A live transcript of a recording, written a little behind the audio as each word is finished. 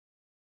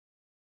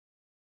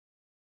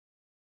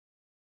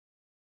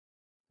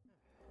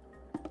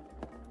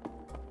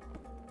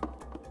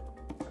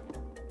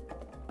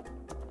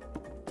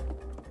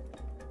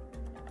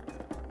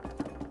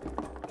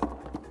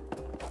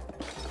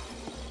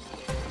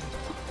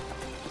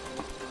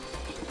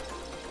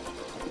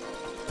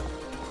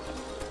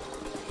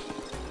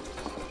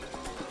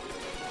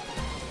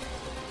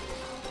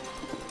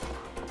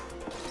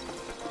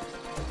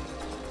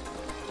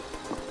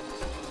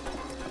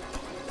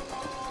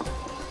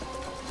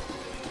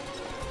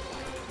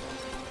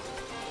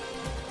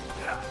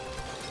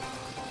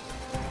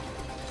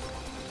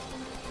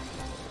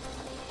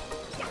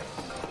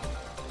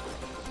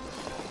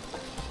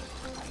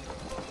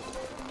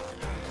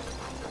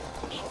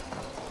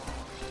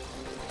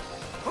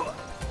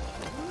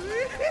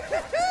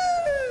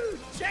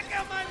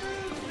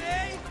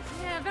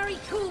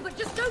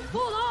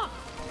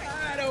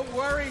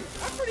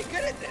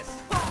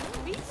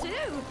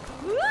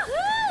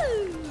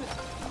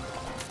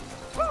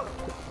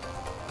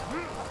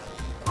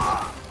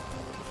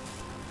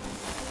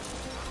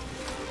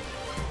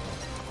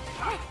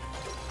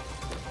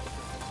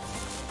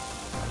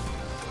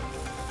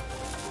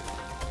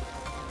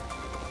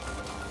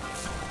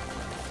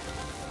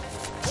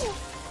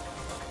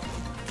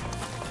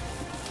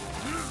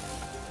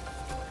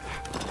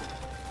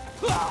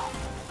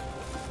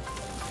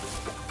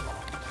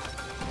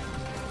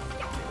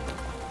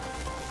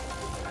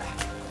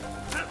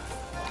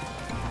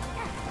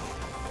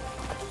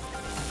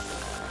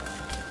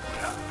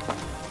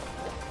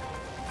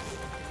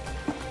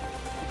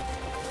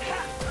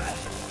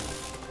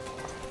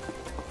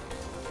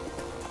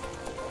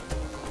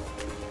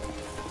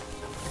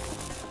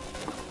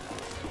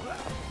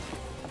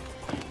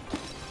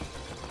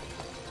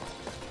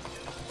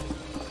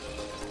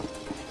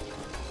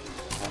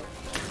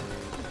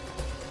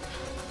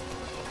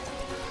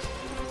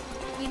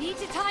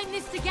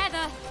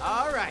Gotcha!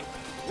 All right,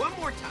 one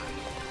more time.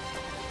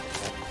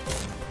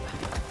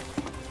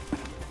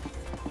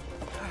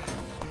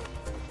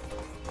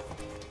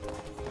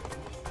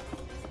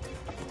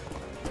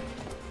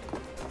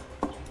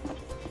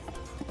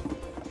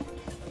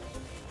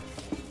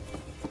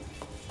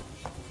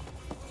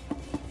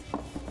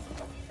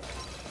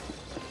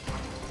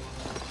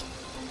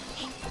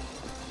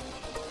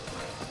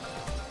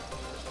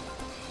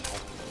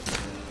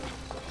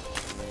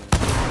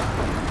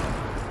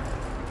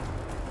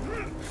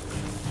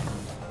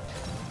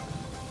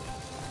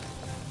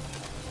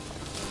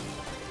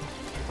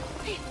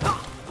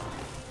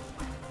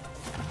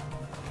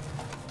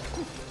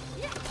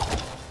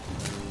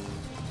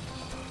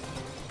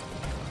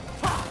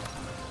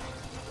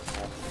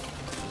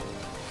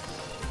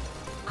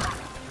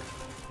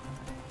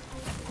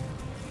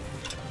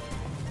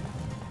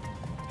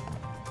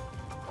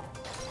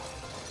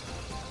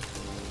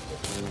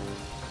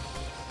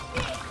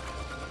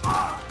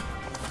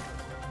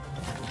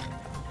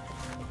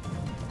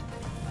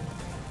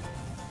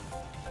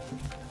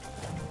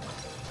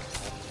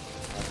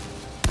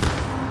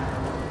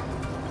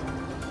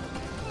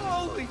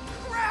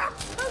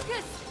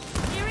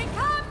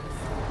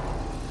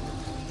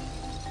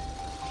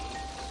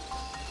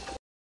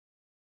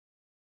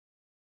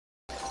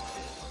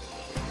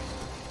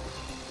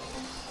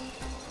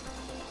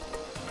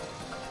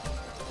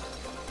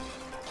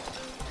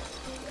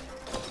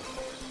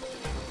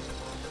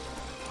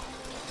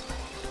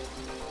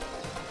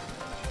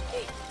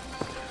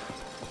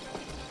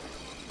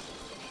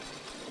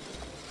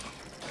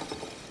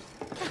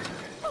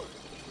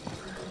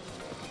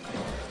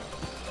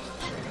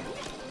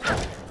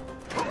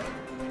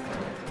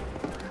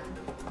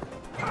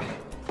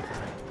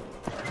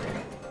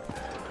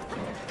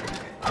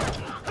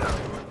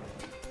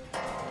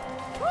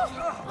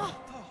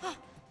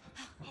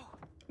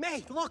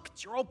 Hey, look,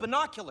 it's your old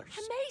binoculars.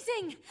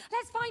 Amazing!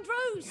 Let's find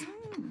Rose.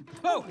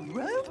 Oh,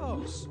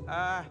 Rose?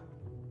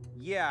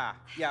 Yeah,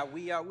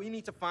 we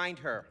need to find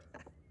her.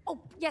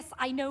 Oh, yes,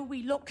 I know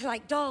we look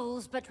like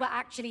dolls, but we're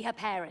actually her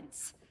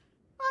parents.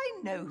 I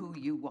know who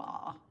you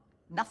are.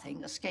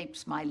 Nothing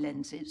escapes my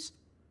lenses.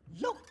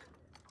 Look.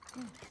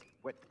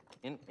 What,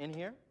 in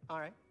here?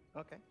 All right,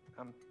 okay.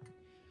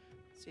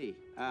 Let's see,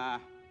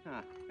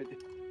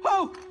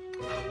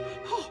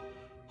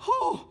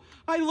 Oh,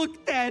 I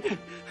look dead.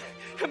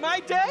 Am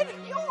I dead?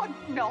 You're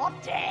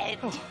not dead.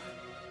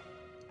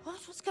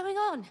 What's going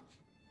on?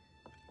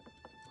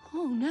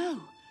 Oh,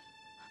 no.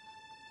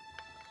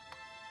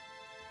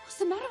 What's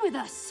the matter with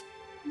us?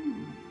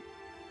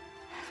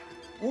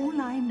 All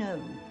I know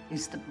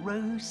is that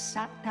Rose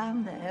sat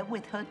down there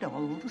with her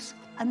dolls,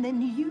 and then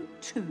you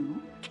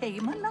two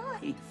came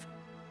alive.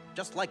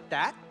 Just like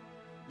that?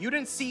 You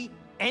didn't see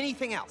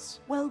anything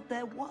else? Well,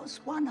 there was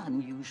one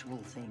unusual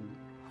thing.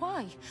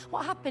 Why?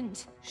 What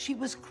happened? She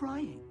was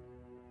crying.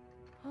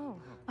 Oh.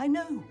 I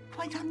know,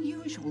 quite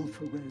unusual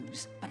for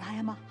Rose, but I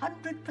am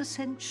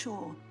 100%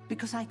 sure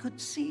because I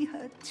could see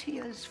her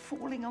tears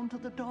falling onto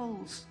the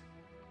dolls.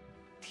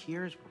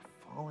 Tears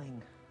were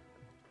falling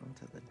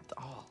onto the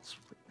dolls.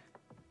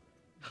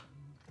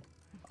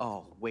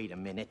 Oh, wait a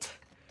minute.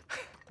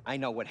 I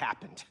know what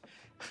happened.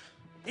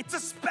 It's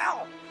a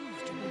spell!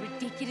 Don't be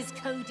ridiculous,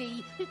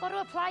 Cody. We've got to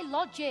apply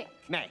logic.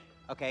 May,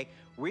 okay?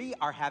 We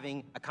are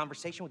having a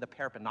conversation with a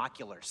pair of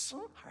binoculars.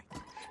 All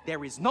right.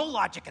 There is no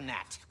logic in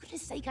that. For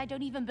goodness sake, I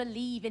don't even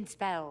believe in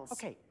spells.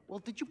 Okay, well,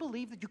 did you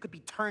believe that you could be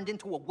turned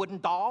into a wooden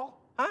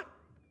doll? Huh?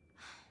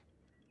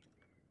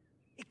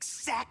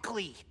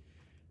 Exactly.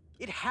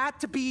 It had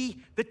to be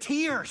the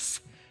tears.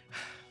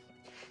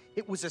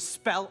 It was a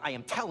spell, I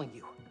am telling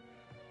you.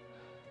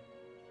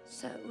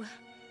 So,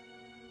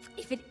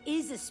 if it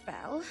is a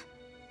spell,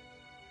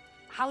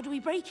 how do we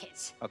break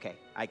it? Okay,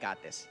 I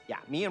got this. Yeah,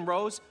 me and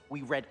Rose,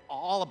 we read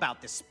all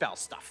about this spell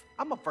stuff.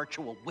 I'm a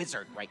virtual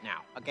wizard right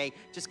now, okay?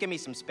 Just give me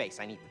some space,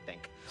 I need to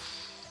think.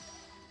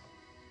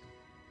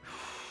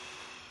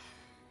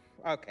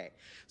 Okay,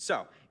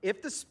 so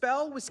if the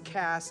spell was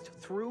cast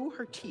through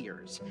her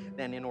tears,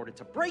 then in order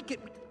to break it...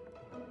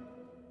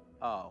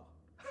 Oh.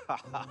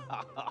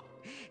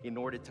 In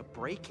order to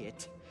break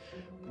it,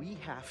 we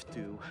have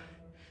to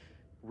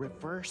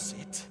reverse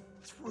it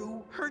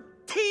through her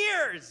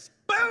tears!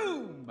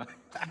 Boom!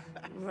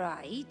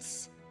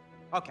 Right.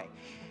 Okay,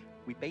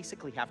 we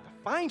basically have to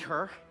find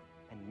her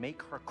and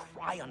make her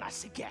cry on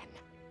us again.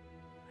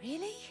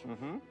 Really?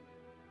 Mm-hmm.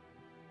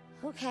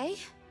 Okay.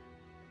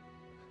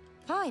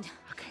 Fine.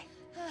 Okay.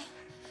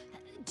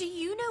 Do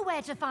you know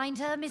where to find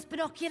her, Miss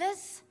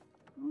Binoculars?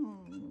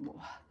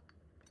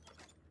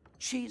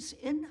 She's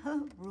in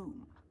her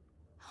room.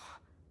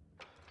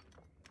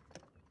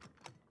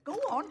 Go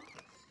on.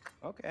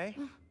 Okay,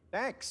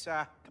 thanks.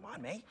 Come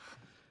on, May.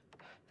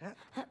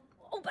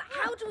 Oh, but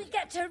how do we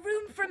get to her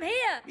room from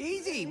here?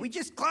 Easy, we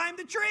just climbed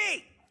the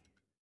tree.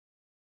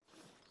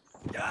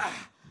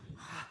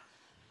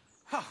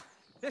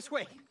 This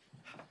way.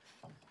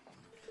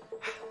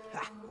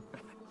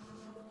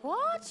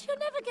 What? You're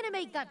never gonna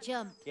make that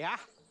jump. Yeah?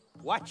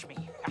 Watch me.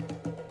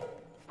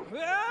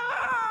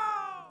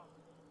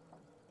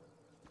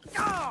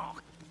 Oh,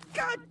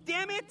 God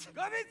damn it!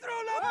 Coming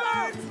through the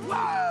birds!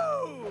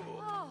 Whoa!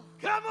 Oh.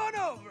 Come on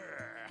over!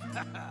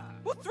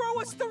 Well, throw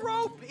us the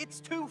rope. It's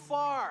too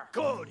far.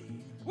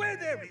 Cody, where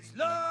there is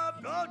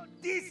love, no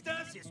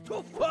distance is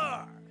too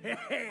far.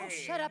 Oh,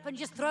 shut up and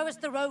just throw us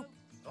the rope.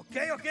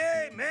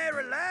 Okay, man,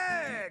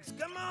 relax.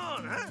 Come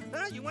on,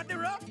 huh? You want the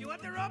rope? You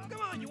want the rope?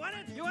 Come on, you want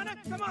it? You want it?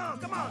 Come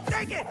on,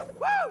 take it!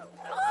 Woo!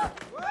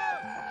 Woo!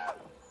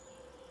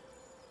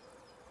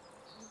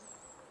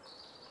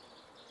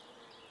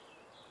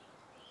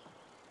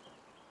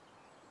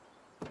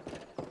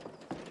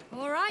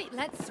 All right,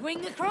 let's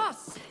swing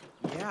across.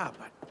 Yeah,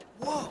 but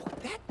whoa,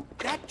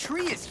 that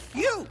tree is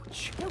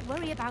huge. Don't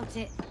worry about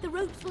it. The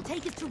ropes will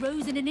take us to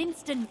Rose in an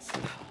instant.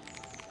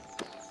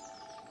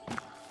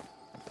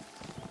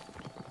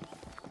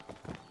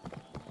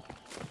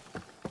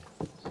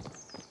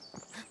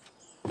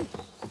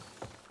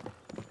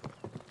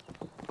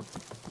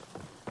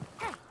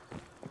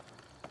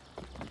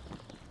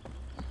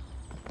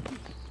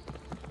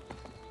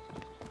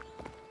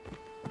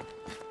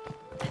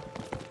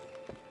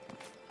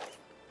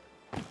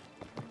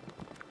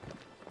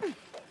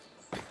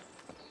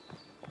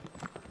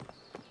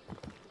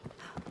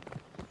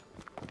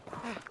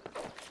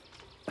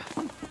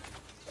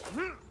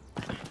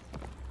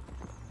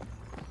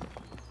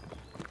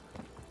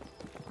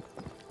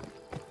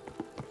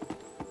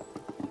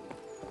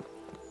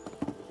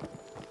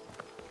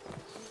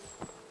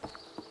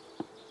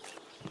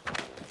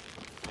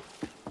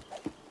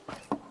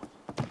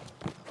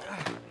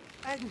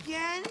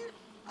 Again?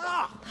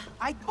 Oh,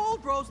 I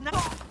told Rose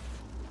not.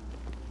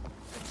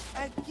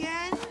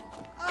 Again?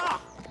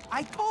 Oh,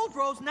 I told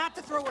Rose not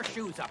to throw her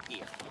shoes up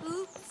here.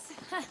 Oops.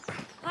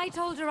 I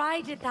told her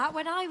I did that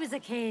when I was a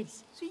kid.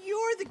 So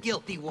you're the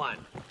guilty one.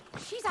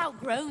 She's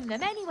outgrown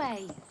them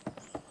anyway.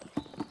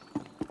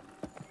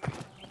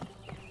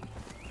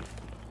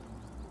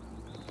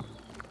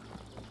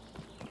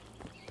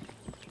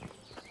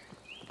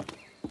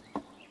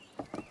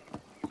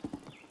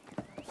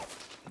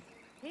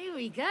 Here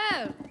we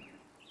go.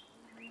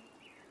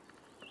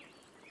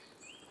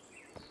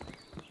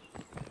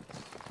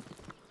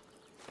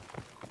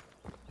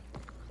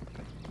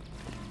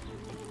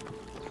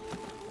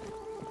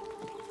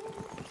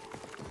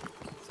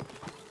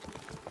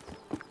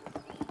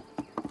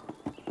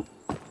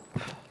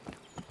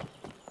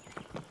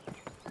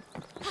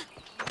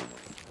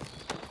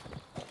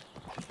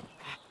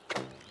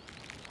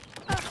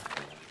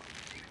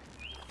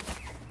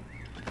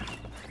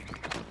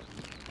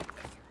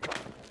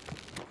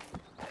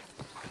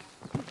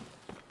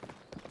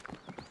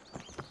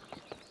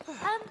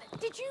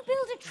 Did you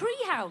build a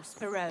treehouse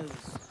for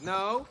Rose?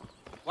 No.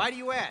 Why do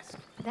you ask?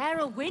 There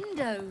are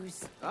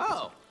windows.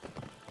 Oh.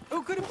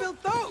 Who could have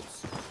built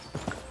those?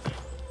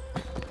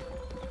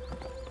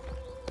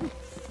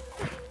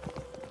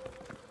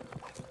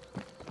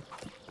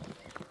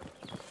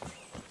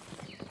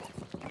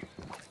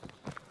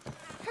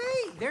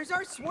 Hey, there's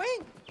our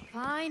swing.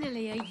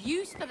 Finally, a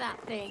use for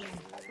that thing.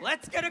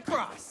 Let's get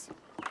across.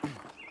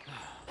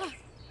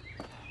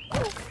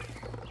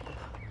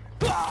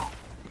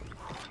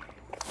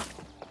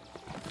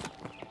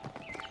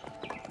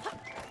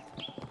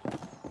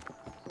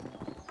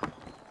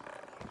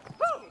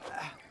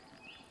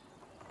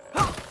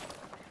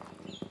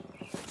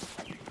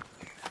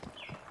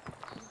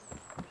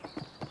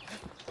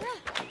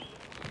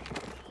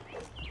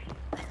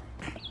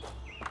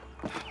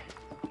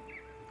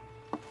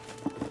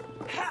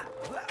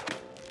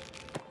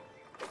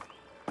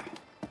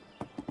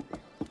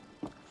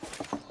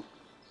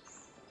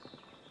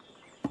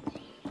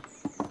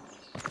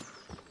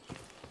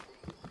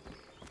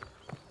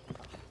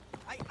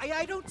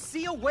 I don't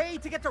see a way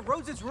to get to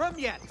Rose's room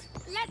yet.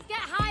 Let's get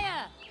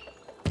higher.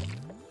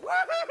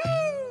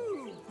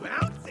 Woohoo!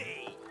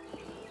 Bouncy!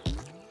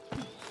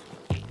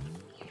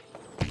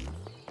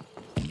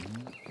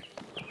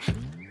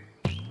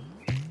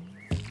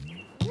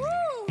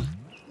 Woo!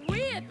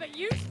 Weird but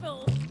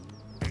useful.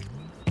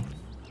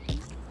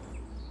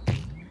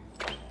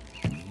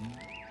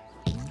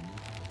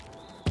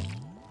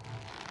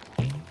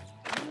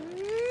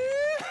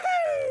 Woohoo!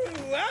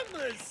 I'm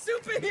a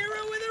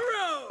superhero with a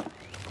rope!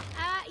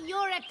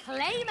 You're a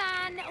clay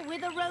man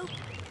with a rope.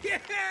 Yeah,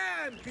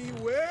 and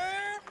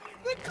beware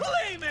the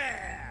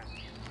Clayman!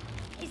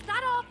 Is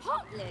that our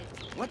pot lid?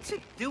 What's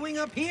it doing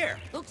up here?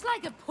 Looks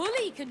like a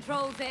pulley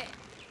controls it.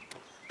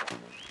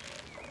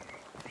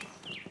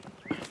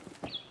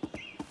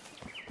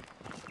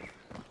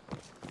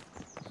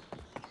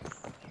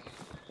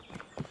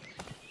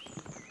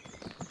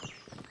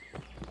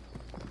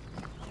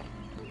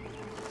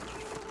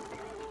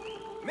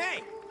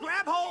 May,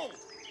 grab hold!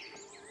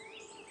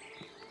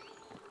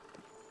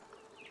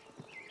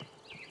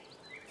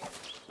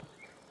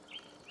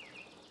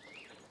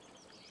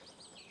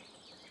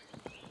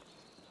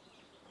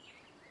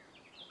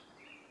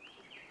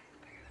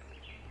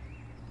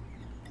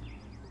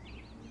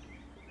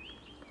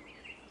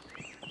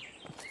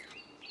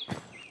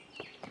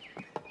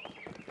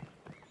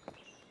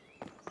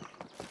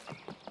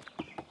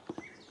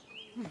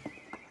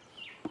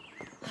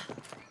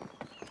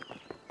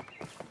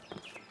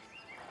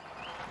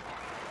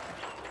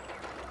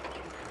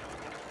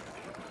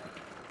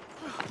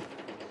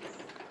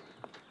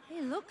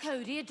 Look,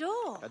 Cody, a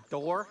door. A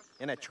door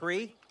in a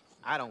tree?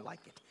 I don't like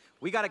it.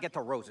 We gotta get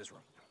to Rose's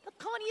room. But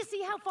can't you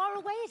see how far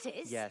away it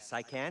is? Yes,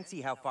 I can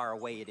see how far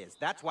away it is.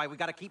 That's why we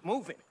gotta keep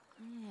moving.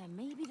 Yeah,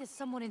 maybe there's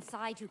someone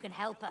inside who can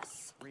help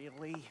us.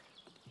 Really?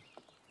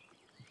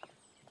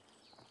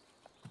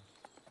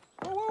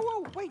 Whoa,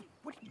 whoa, whoa, wait,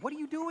 what are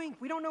you doing?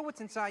 We don't know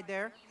what's inside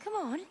there. Come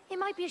on, it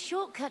might be a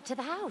shortcut to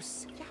the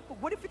house. Yeah,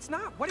 but what if it's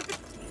not? What if it's...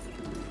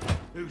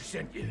 Who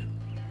sent you?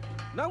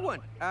 No one.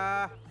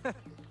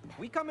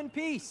 We come in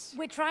peace.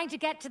 We're trying to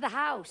get to the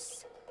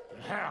house.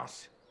 The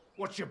house?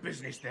 What's your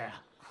business there?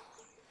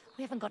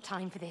 We haven't got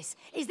time for this.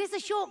 Is this a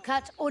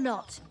shortcut or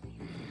not?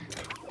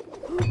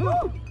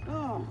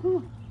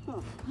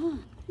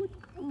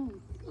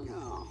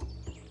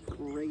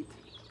 Great.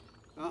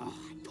 Oh,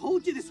 I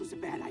told you this was a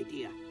bad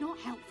idea. Not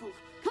helpful.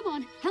 Come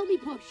on, help me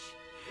push.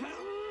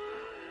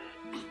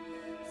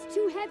 It's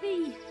too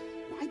heavy.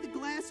 Why the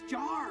glass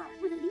jar?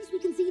 Well, at least we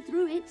can see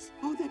through it.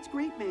 Oh, that's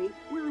great, May.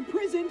 We're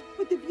imprisoned,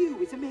 but the view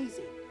is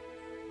amazing.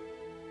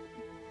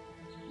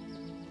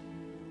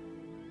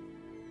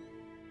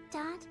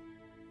 Dad?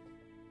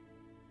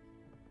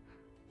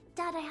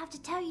 Dad, I have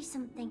to tell you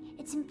something.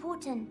 It's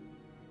important.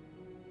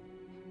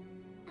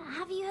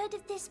 Have you heard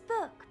of this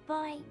book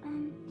by,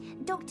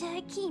 Dr.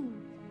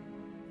 Hakim?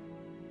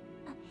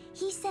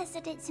 He says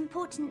that it's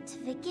important to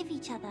forgive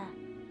each other.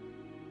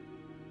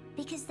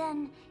 Because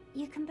then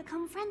you can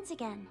become friends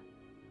again.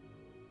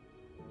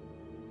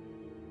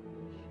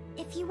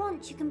 If you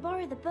want, you can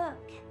borrow the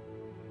book.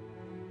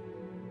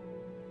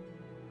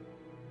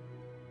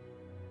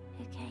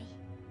 Okay.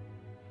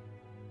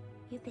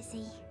 You're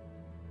busy.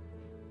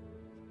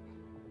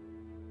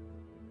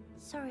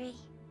 Sorry.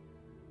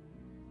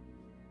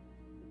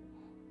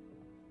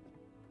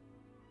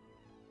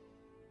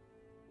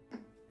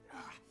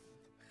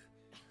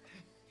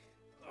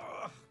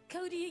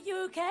 Cody, are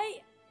you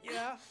okay?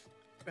 Yeah,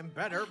 it's been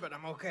better, but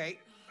I'm okay.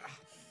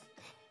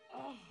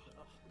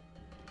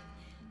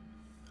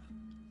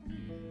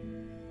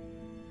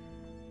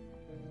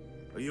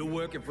 Are you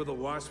working for the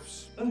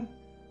Wasps?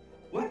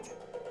 What?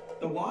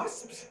 The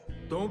Wasps?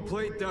 Don't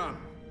play dumb.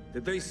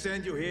 Did they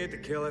send you here to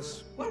kill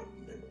us? What?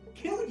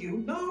 Kill you?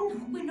 No.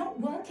 We're not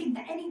working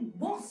for any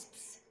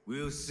wasps.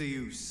 We'll see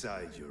whose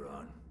side you're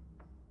on.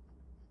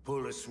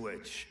 Pull a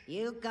switch.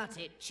 You got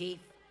it, Chief.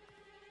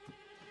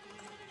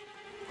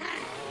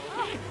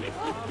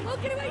 Oh,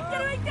 get away,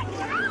 get away, get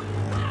away!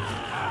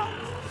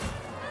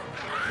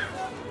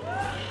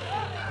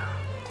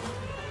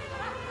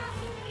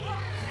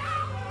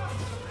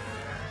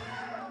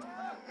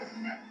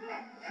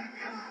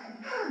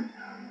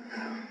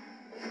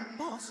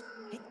 Boss,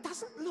 it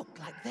doesn't look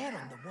like they're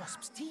on the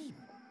Wasp's team.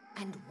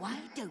 And why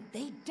don't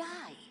they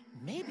die?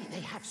 Maybe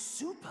they have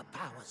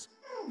superpowers.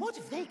 What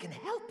if they can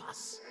help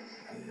us?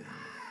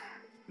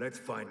 Let's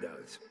find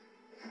out.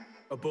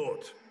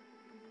 Abort.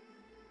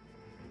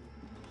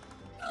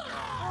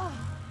 Oh,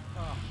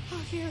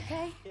 you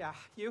okay? Yeah,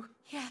 you?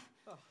 Yeah,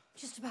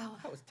 just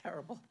about. That was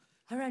terrible.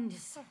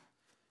 Horrendous.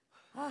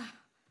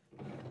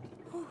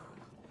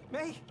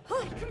 May?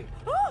 Oh, Hey!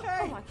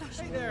 oh my gosh.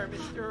 Hey there,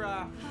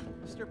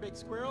 Mr. Big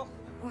Squirrel.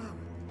 Wow.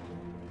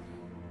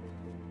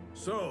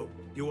 So,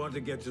 you want to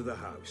get to the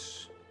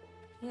house?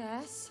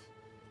 Yes?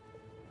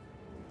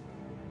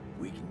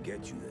 We can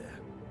get you there.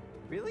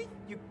 Really?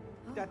 You...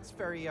 That's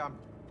very,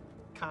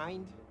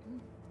 kind.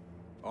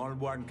 On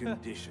one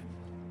condition.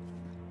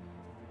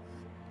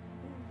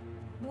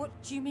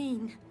 What do you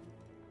mean?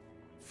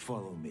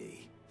 Follow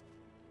me.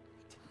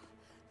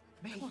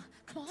 May,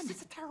 Come on. this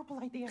is a terrible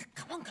idea.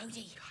 Come on,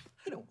 Cody.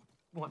 I don't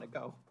want to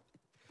go.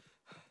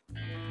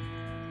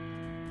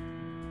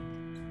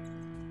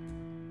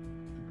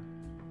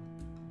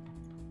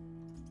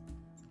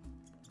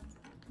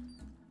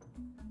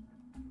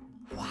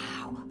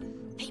 Wow,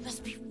 they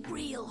must be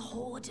real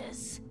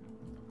hoarders.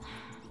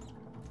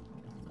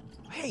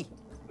 Hey,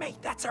 May,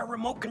 that's our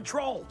remote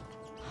control.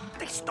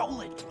 They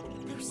stole it.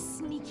 Those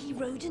sneaky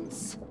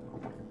rodents.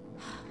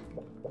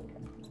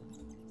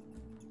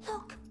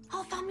 Look,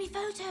 our family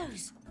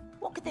photos.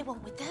 What could they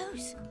want with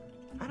those?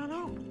 I don't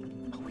know.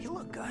 But we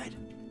look good.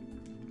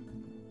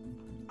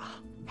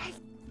 Hey,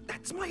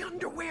 that's my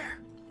underwear.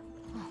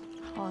 Oh,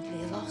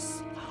 hardly a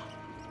loss.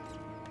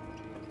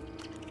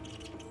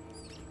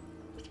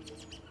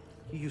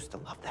 You used to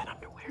love that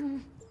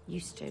underwear.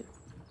 Used to.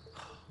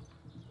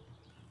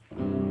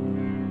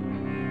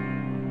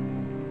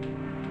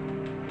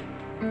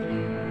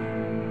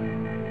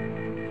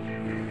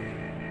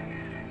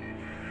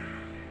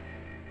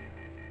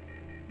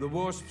 The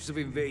Wasps have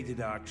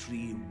invaded our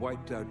tree and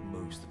wiped out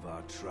most of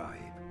our tribe.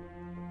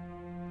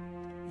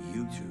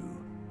 You two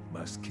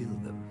must kill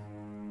them.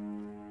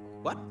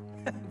 What?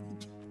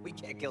 We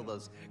can't kill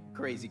those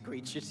crazy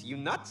creatures. You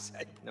nuts?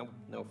 No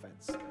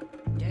offense.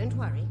 Don't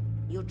worry,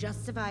 you'll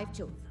just survive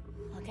 2 of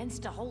them.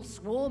 Against a whole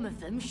swarm of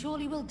them,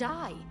 surely we'll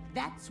die.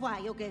 That's why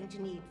you're going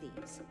to need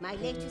these. My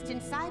latest in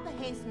cyber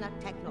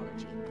hazelnut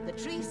technology, the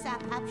tree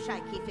sap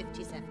Hapshiki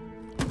 57.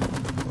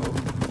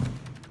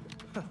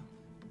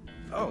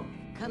 Oh.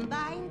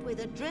 Combined with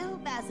a drill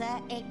Bazzer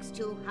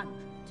X200.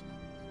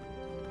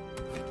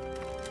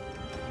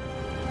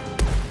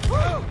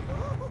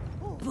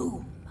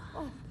 Boom.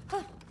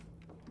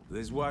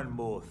 There's one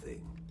more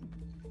thing.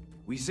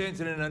 We sent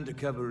in an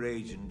undercover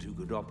agent who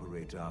could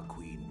operate our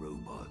queen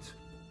robot.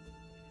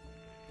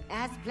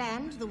 As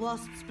planned, the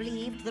Wasps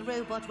believed the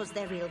robot was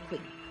their real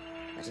queen.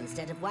 But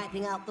instead of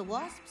wiping out the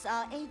Wasps,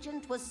 our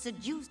agent was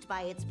seduced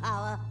by its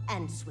power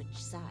and switched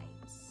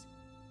sides.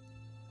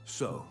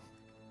 So,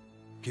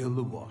 kill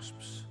the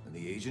Wasps and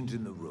the agent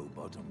in the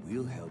robot, and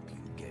we'll help you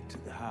get to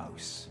the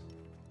house.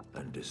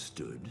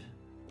 Understood?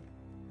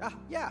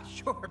 Yeah,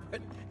 sure,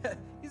 but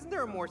isn't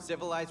there a more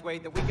civilized way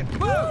that we can...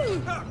 Whoa!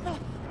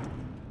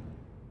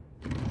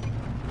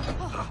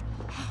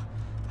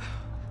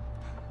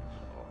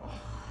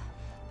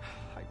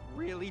 I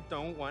really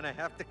don't want to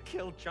have to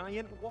kill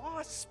giant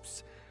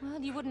wasps.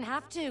 Well, you wouldn't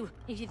have to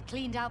if you'd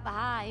cleaned out the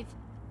hive.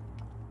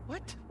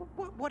 What?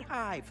 What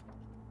hive?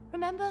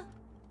 Remember?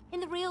 In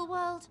the real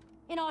world?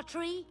 In our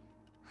tree?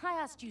 I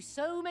asked you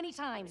so many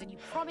times and you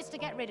promised to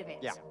get rid of it.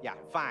 Yeah,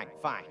 fine.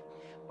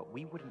 But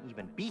we wouldn't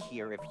even be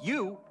here if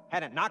you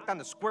hadn't knocked on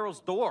the squirrel's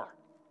door.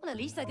 Well, at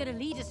least they're gonna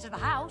lead us to the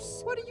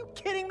house. What, are you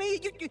kidding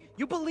me?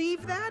 You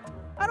believe that?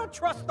 I don't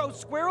trust those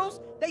squirrels.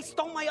 They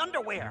stole my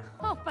underwear.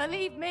 Oh,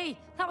 believe me,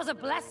 that was a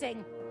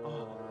blessing.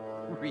 Oh,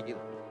 really?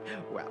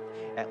 Well,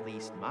 at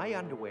least my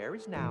underwear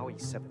is now a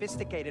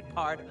sophisticated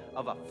part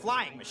of a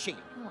flying machine.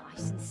 Oh, I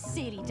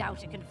sincerely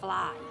doubt it can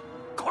fly.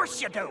 Of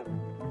course you do.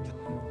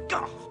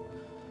 Ugh.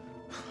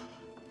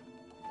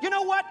 You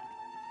know what?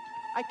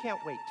 I can't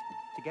wait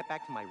to get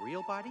back to my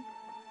real body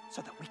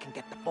so that we can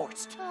get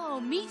divorced. Oh,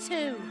 me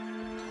too.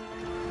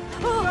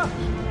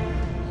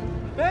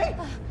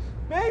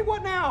 May,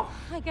 what now?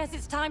 I guess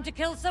it's time to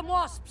kill some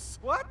wasps.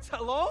 What?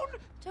 Alone?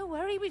 Don't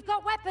worry, we've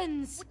got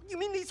weapons. What, you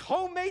mean these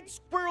homemade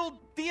squirrel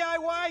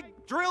DIY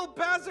drill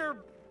bazzer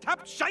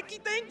top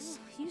shikey things?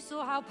 You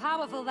saw how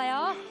powerful they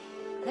are.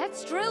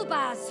 Let's drill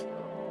Baz.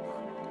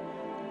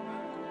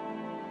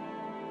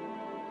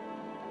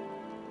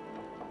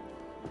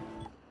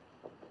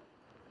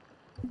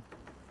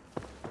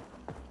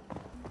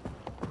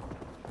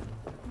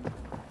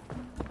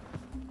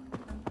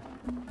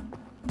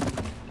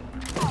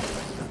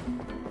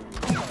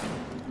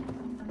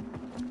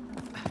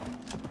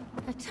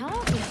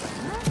 Target,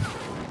 huh?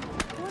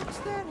 What's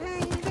that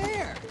hanging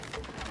there?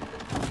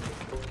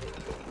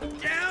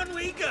 Down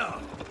we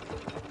go.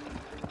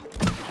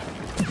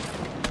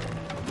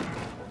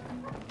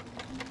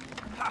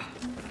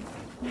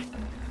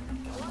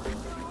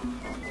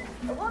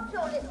 What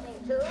you're listening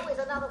to is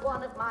another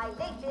one of my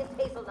latest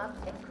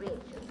hazelnut tech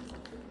creations.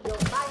 You'll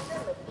find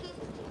them at key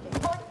strategic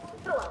points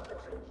throughout the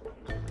tree.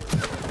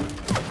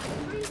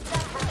 Trees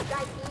that have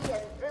Geikie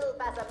and drill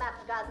bazzer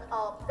match guns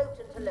are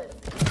potent alone.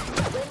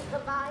 When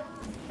combined,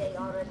 they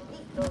are a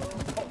lethal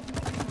force.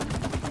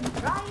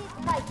 Try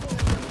igniting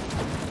them.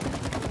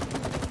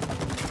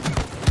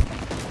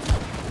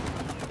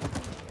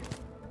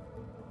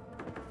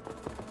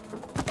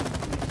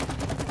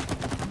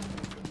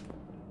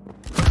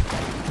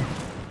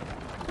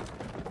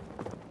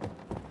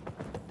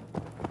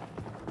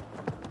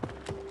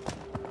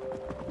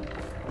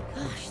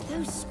 Gosh,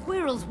 those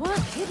squirrels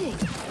weren't kidding.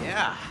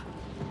 Yeah.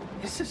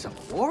 This is a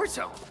war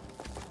zone.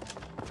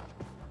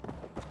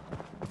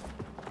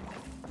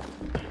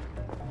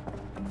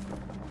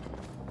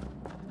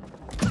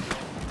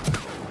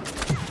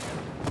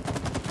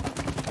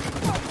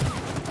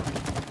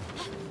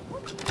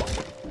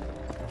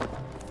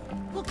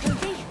 Look,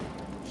 Cody.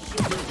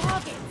 Shooting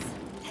targets.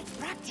 Let's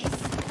practice.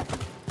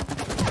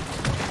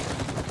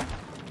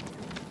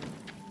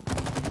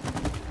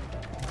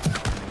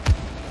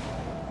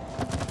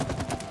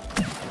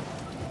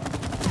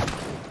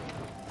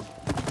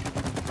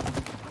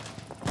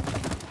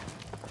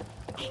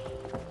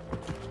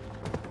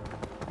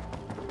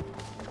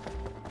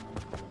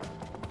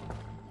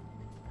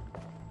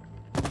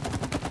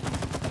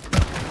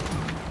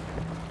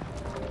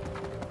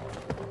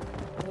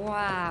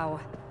 Wow.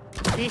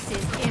 This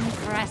is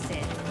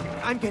impressive.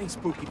 I'm getting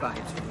spooky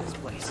vibes from this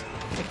place.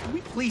 Hey, can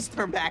we please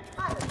turn back?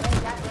 I'm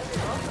afraid that doesn't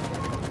help.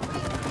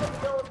 Please keep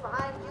the doors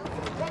behind you to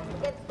protect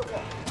against the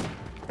wall.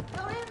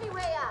 Your only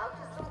way out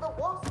is through the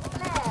wasp's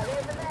lair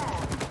over there.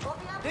 On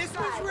the other This side.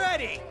 one's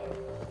ready.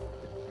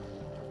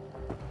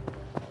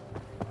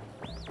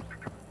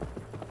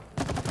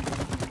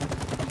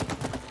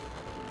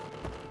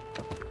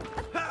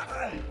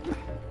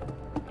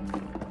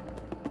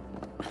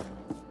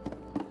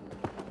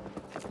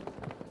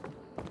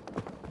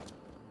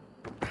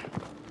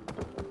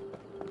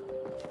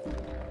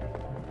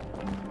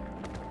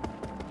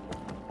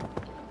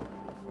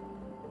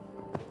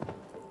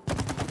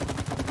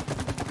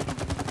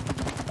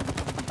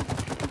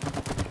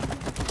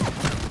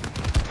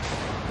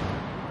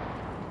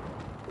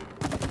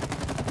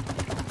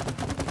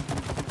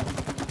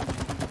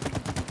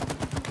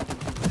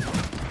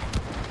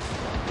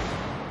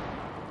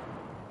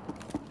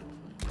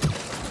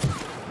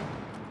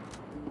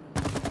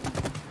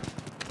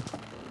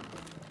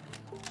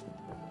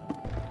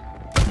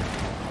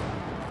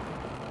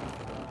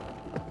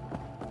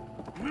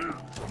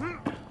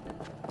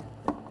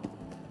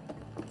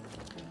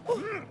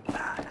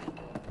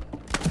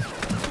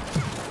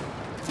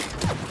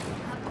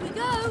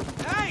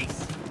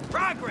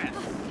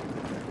 progress!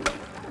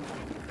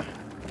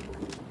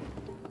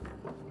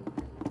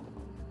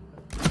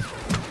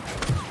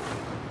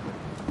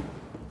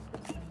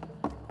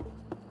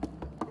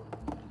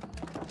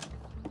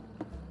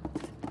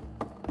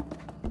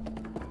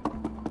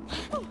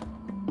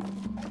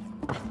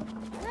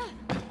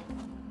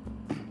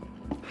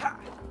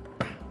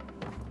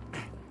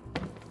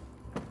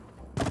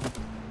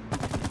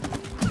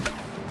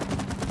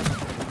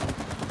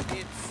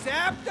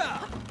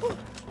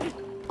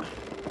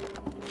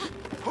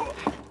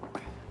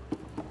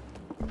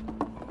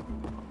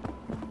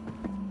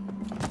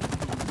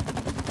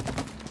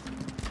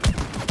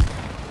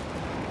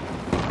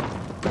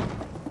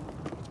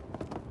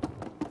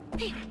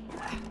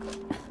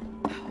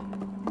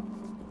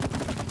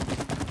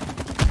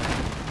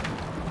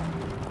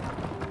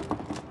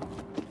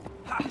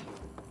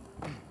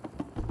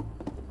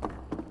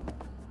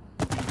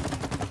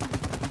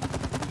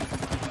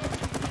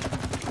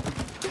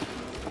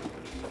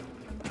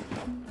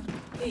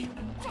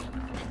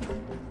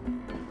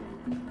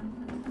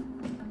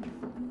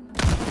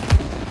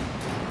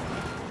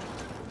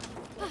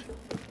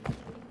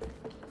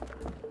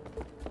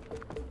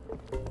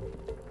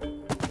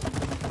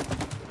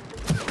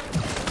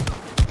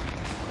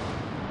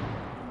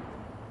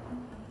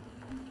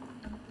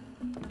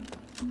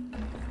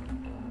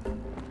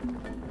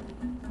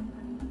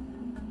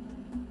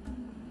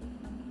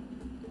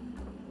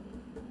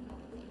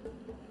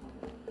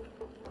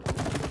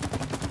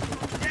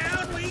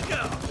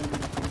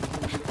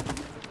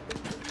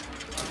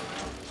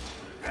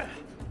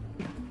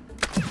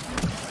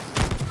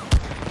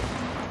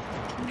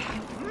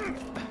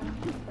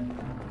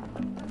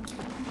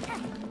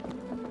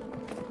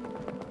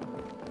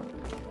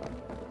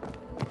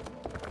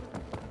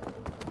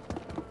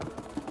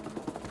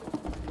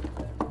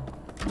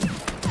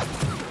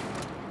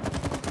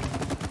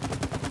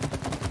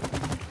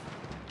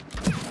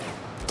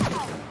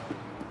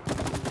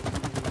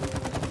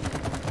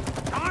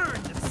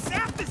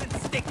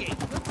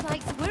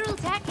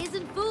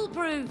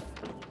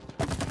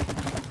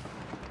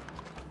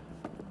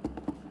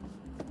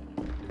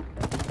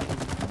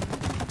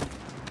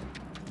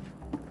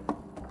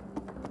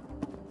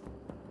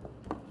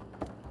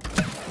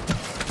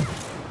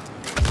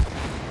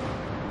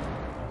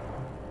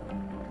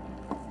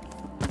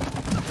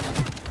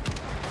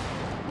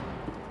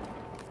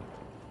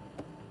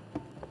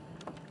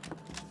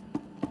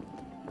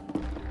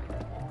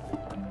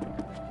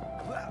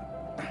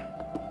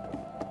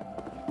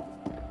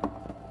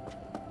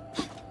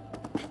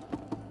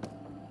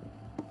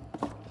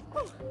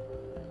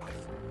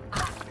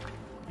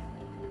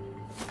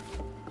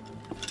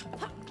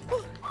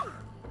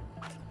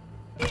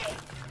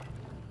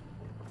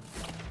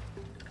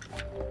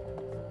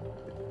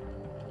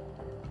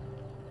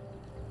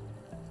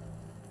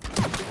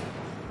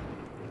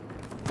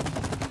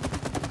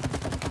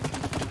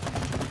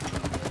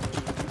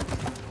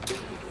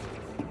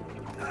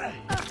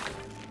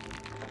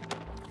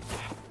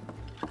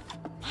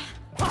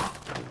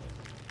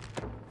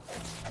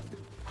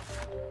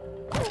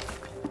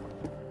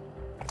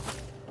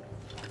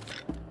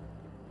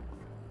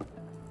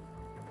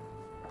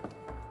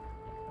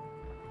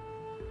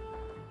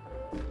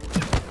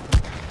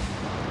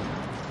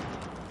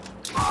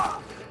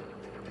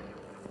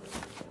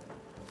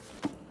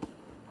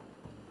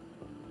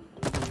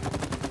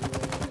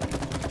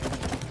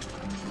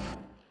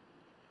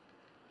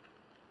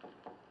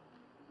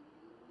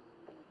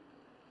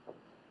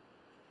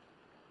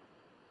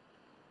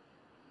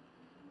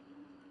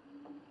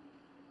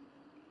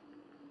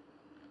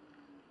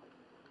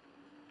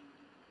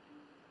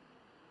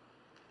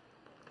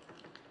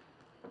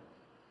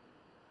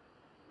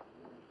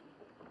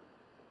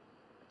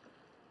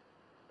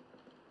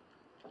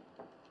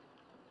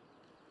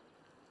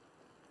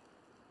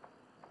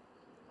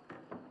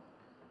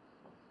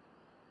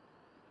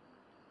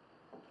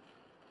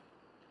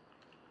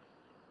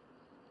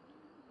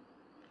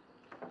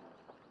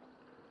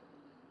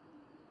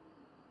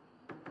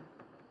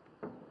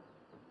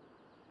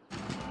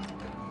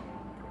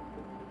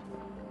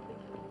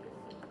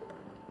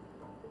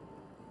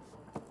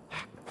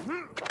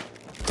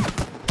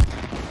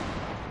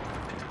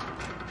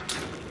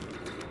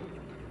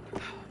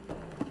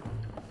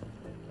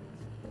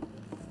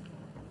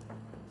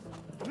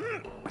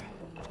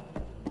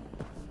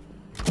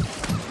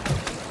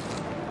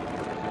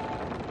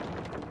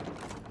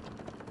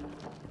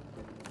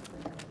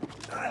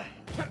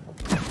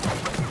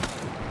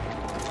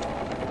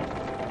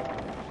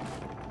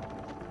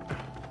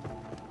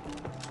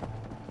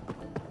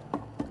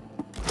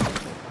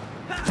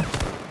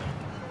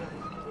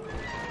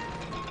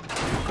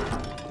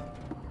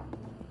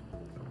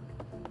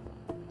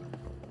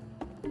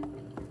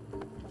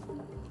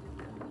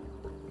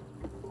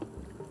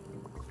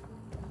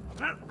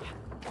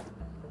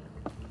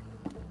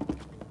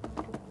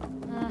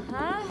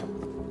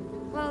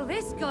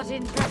 This got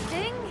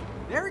interesting.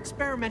 They're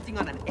experimenting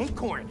on an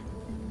acorn.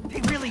 They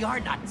really are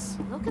nuts.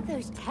 Look at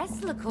those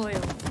Tesla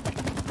coils.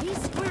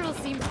 These squirrels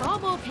seem far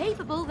more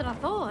capable than I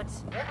thought.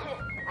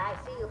 I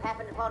see you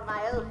happened upon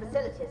my old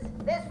facilities.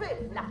 There's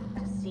really nothing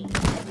to see.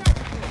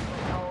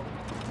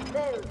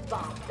 Those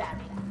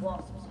barbaric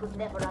wasps could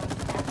never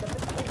understand the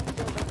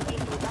potential that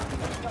came with our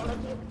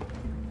technology.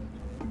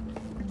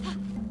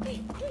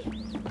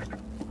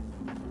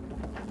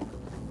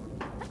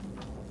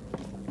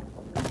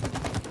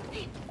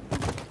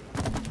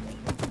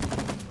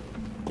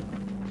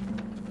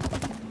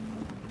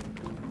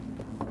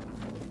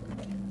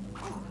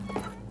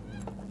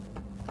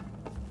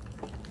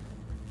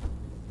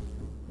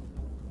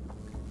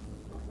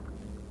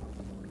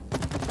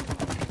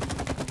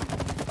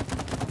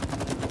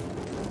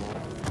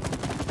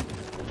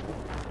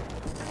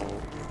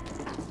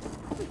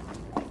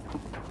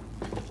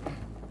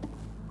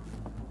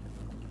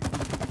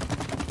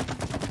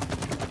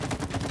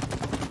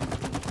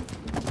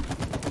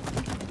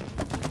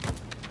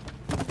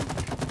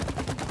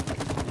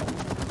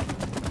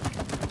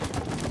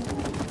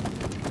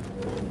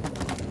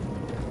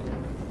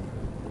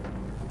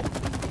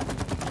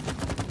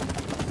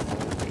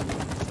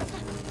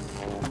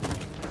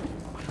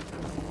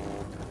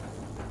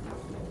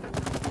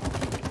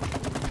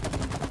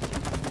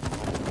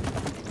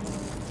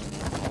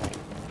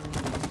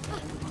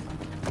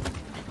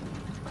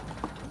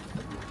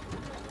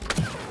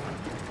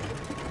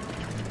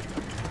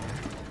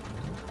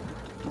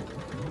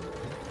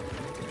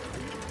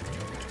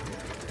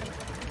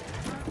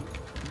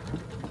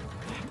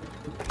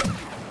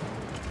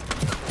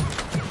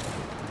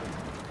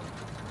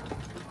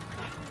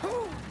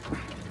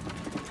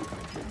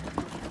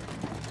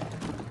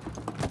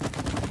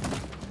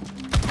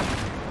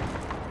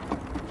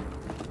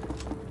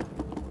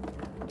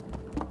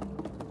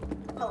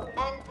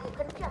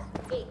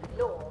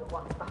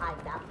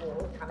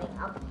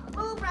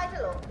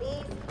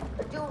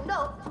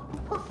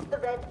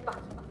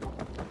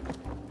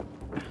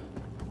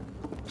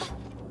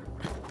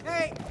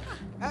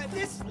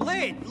 This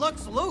lid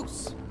looks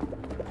loose.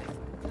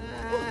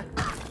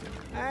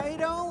 I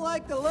don't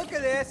like the look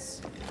of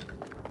this.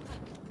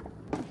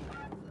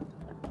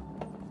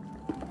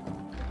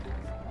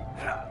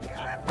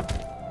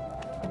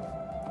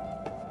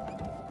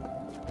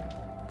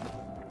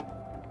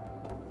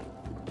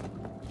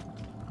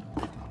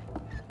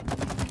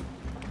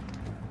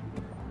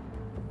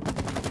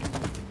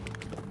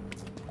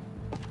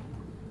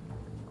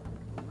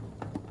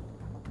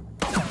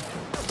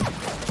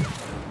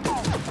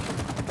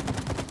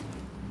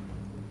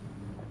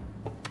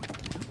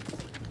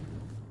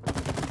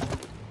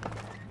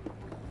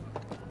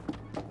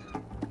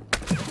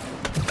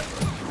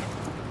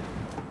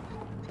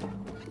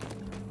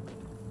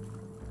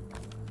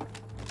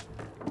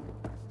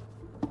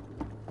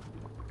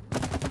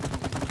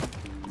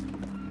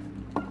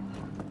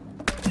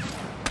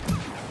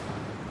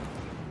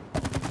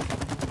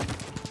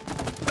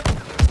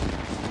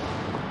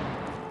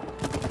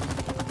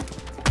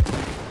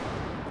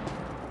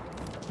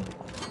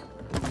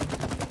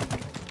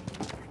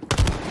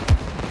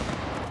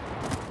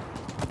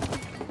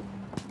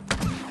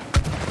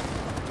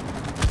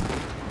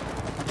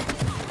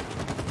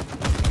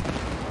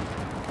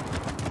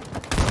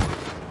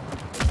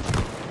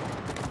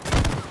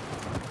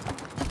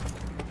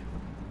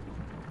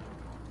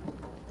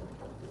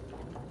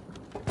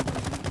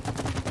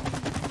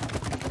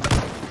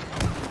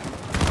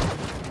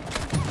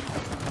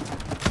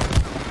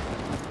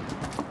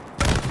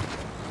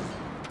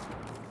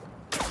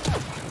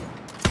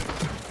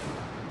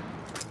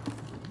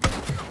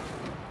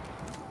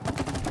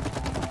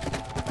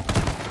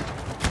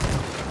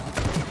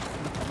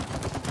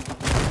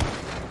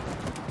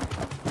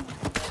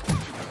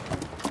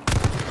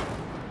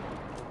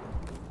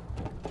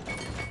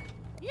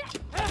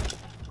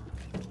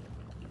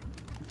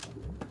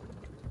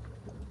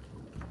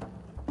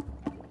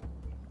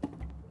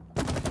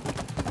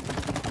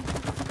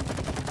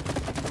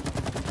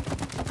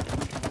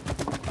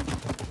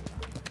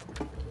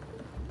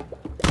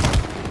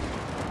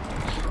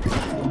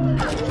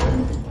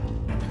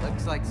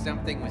 Looks like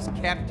something was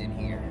kept in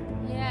here.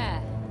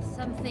 Yeah,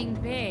 something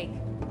big.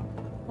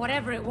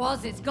 Whatever it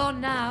was, it's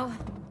gone now.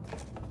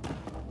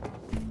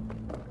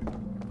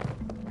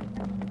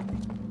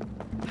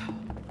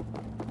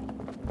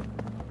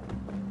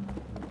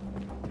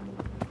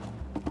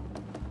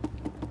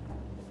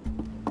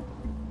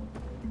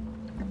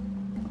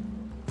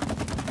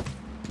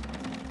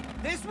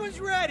 This one's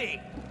ready.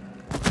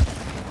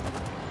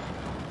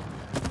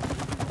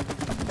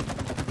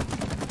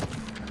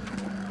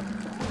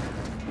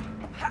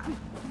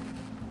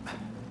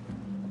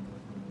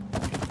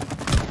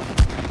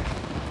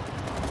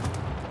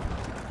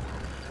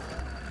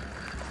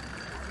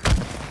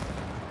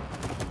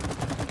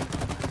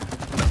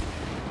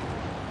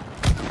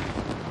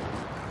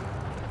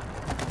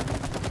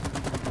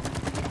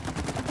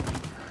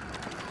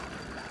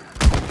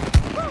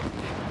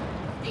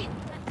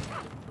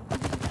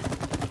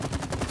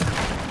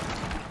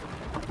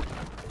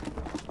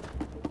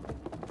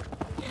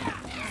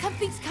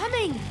 Something's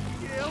coming!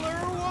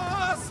 Killer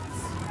wasps!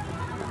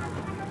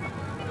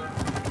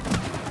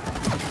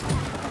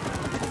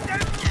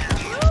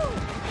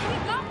 We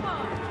got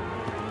one!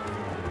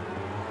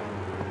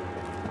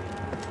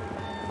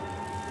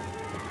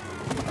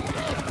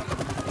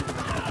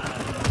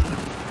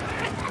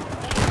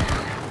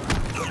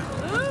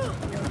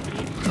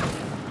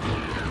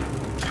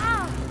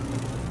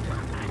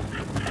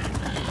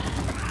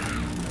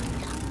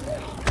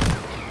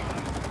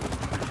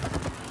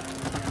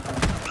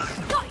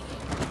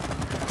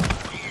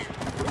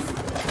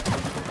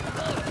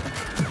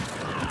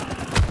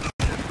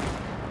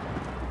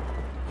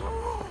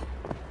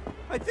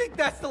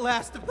 that's the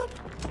last of them.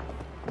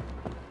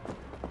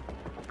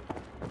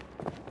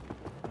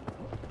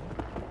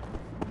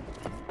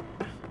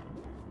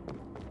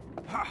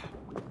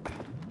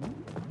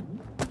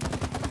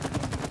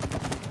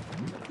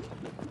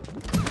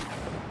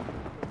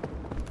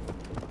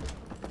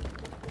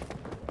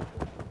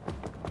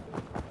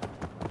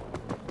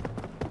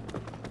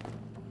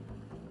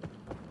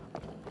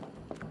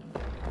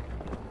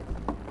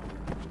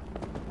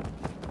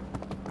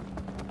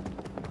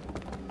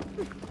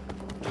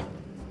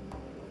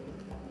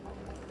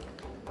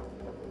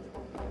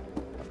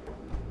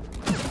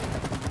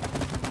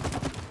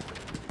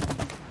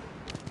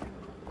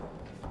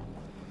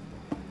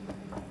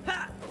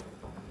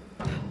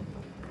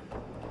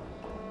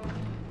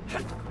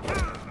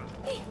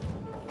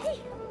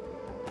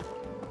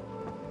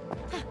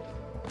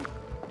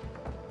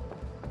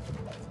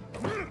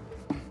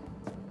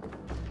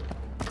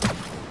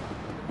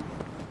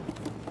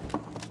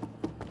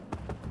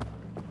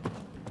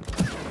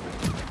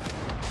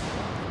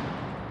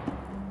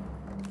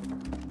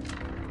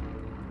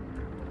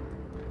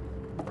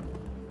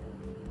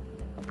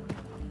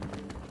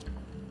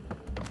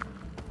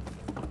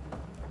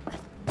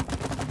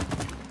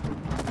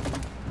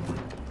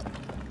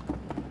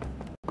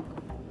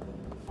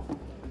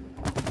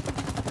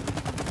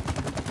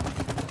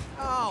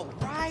 Oh,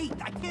 right!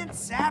 I can't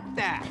zap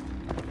that!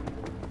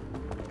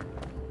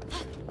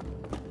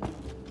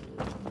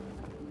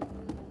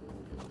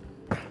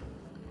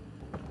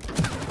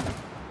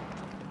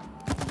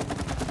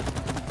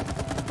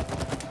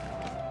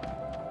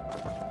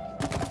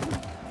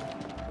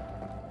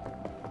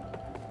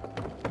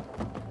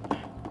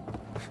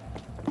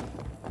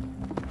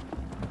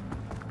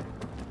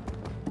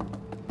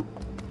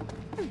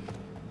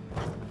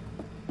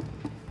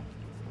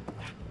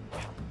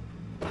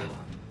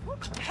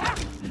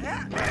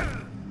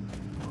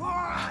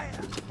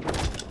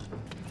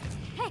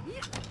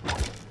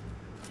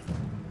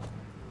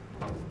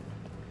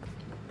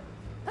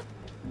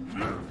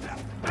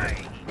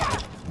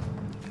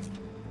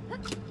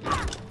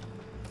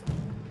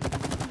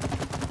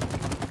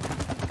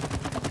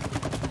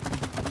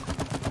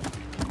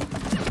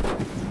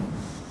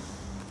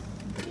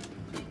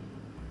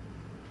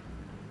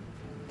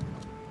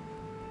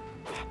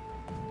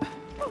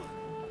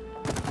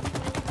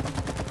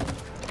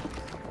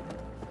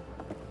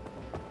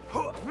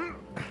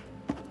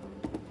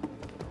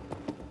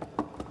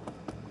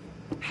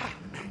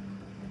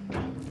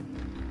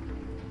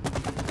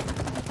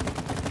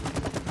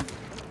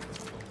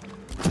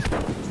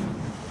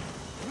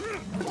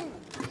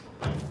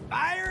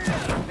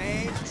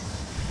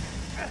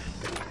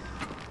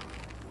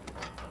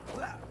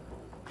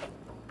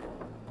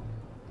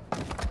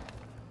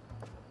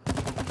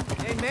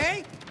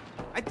 May?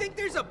 I think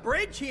there's a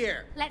bridge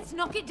here. Let's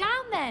knock it down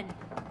then.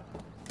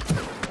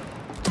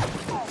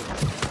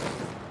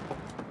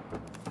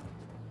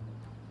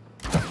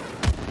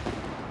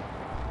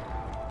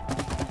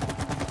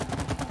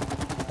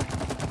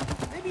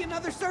 Maybe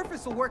another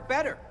surface will work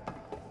better.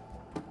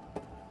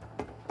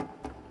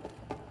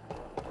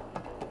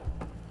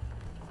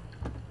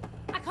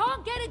 I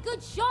can't get a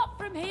good shot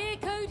from here,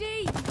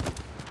 Cody.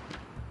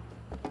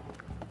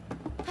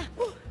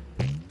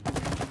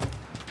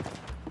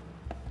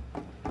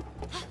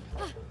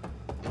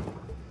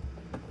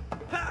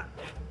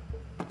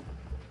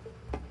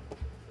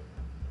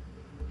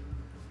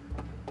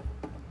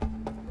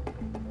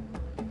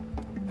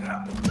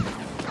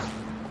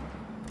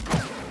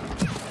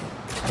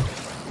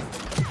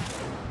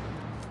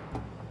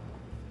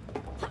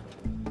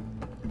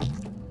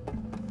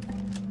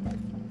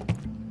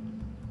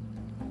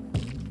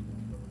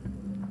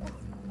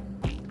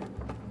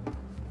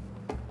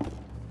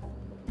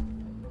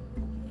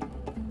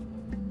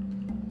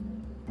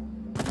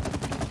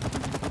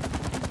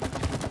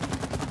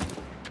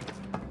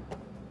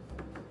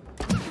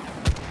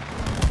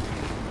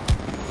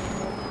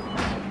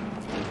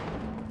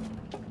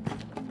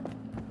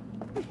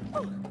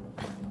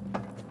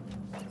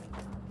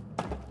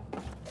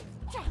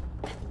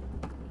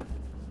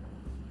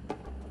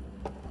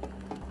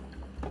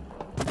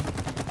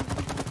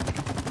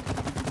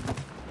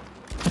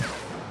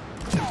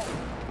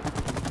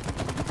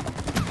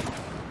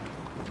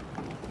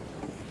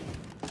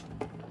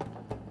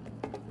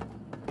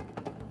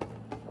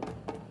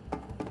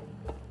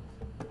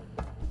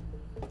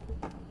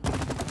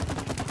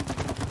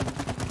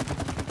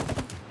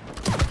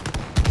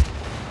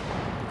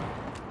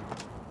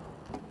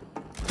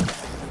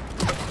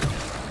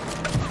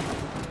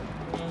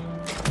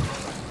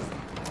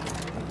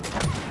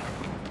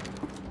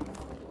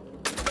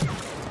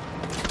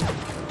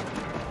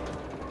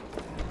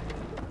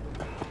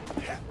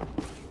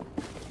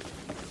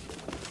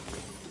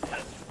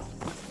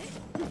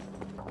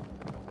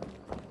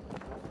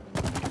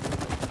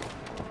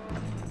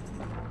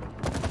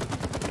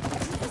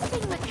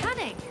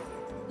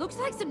 Looks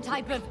like some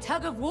type of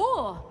tug of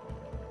war.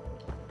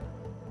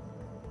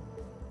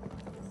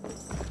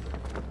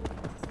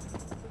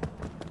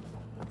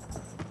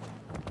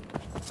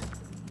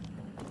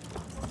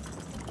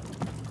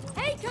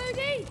 Hey,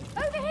 Cody!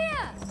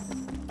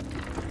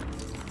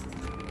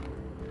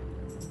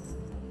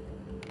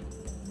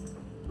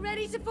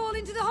 to fall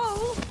into the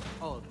hole?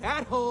 Oh,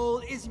 that hole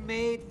is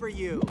made for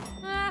you.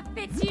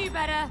 Fits you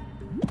better.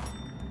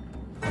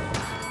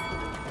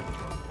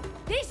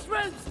 This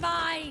rope's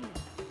mine!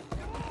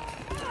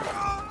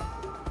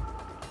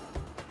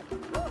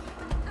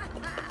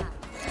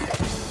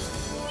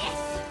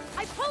 Yes!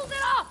 I pulled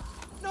it off!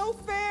 No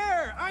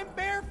fair! I'm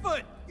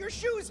barefoot! Your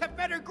shoes have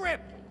better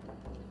grip!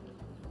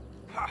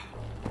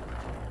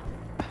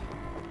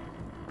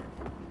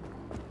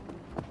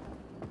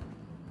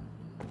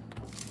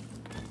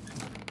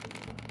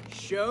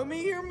 Show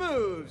me your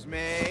moves,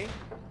 May.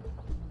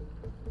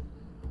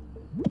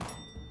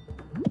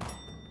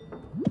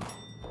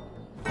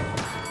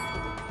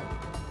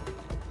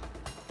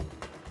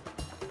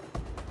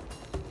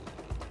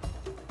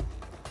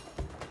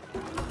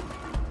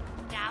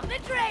 Down the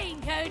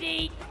drain,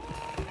 Cody!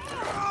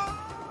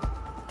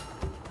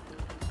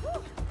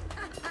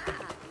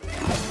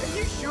 Are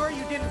you sure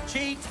you didn't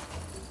cheat?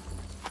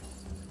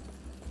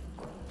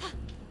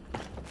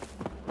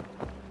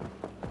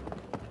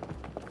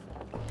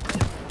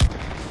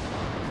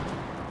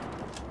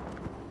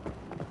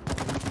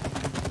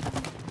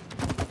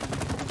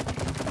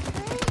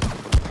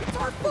 It's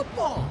our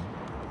football!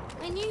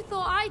 And you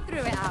thought I threw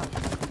it out?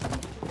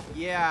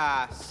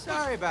 Yeah,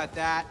 sorry about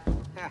that.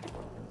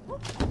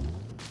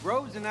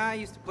 Rose and I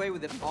used to play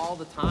with it all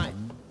the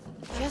time.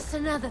 Just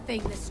another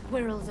thing the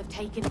squirrels have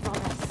taken from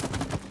us.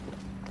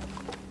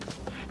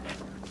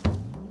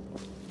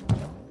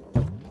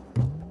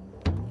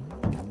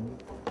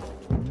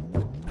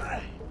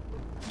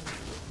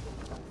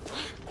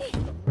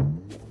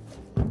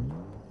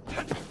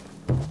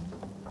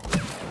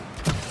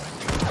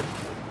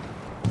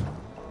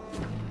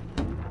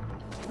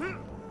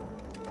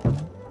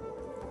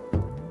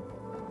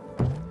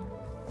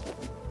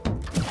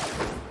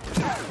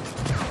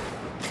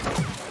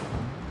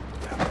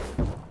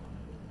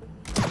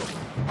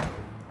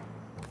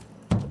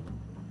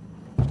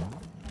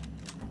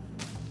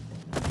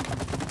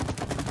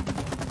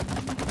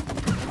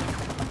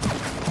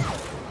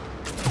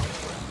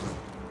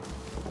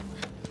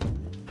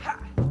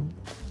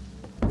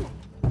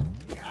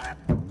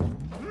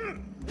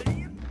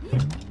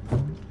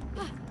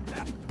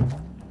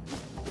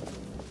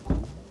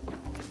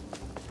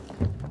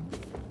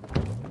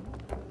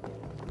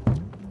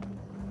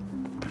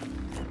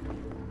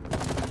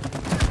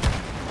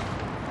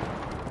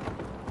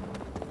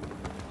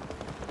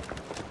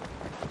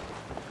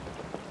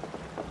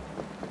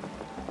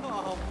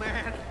 Oh,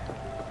 man.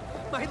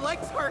 My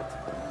legs hurt.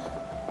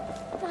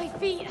 My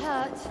feet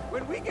hurt.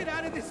 When we get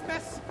out of this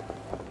mess,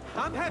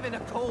 I'm having a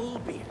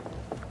cold beer.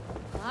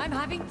 I'm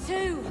having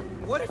two.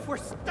 What if we're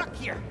stuck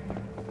here?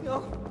 You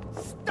know,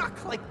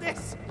 stuck like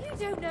this? You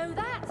don't know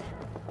that.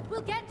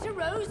 We'll get to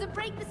Rose and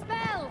break the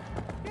spell.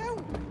 Yeah,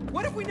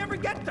 what if we never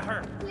get to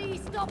her?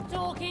 Please stop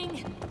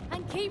talking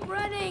and keep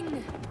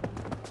running.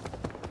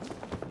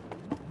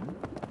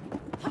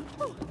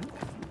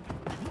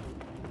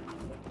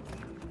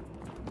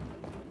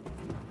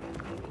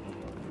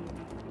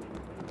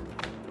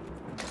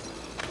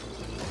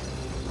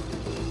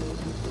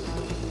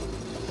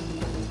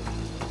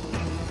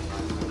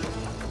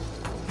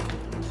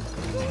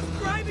 Who's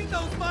driving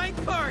those mine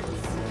carts?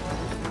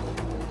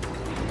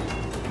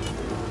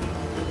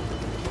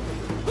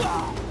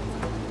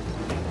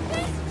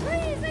 This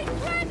tree is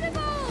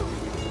incredible!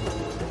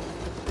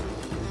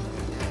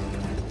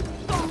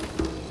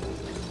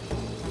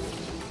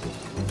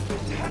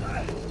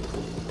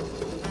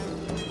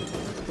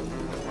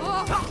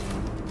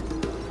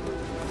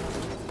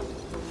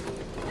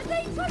 Are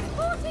they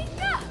transporting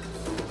nuts?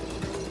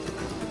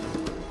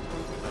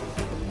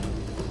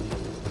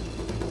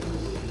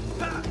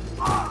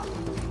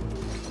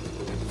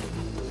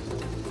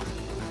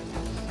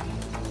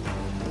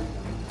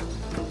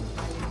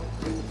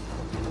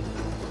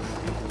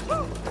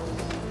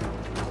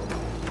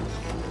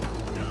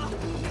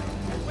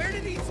 Where do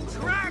these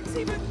tracks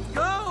even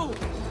go?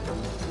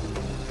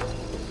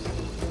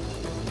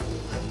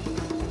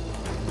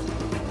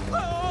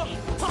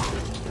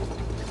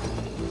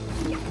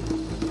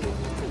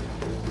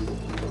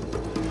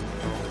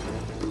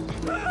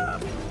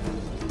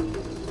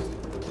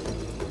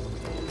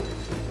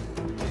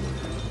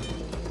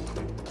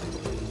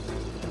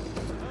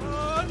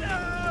 Oh,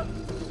 no!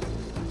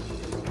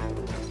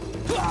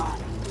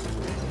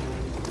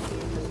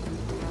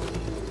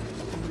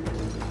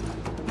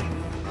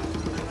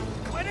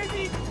 When are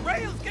these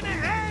rails gonna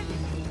end?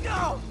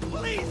 No,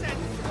 please end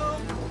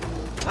soon.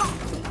 Oh.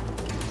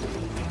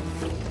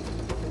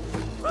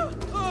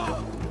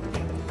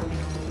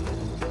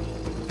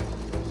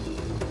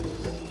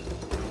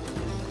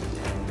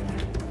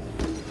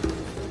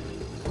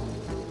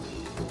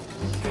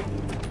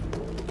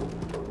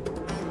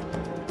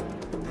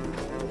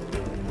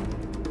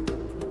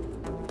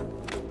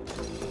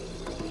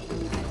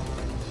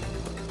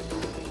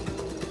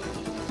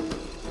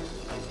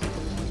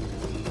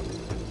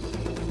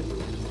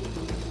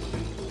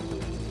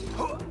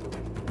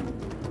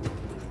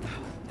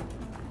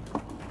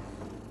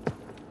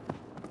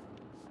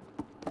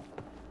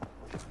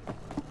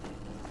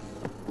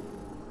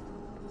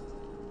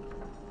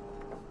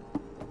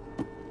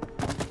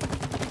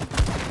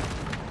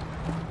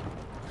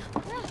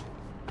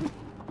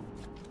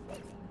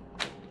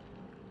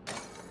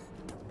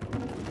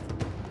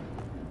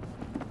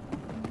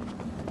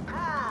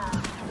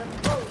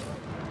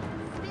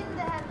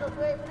 handle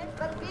to open it,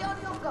 but be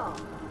on your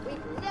guard.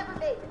 We've never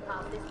made it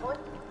past this point.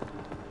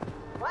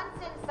 Once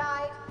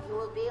inside, you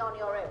will be on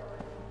your own.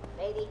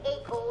 May the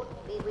acorn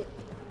be with you.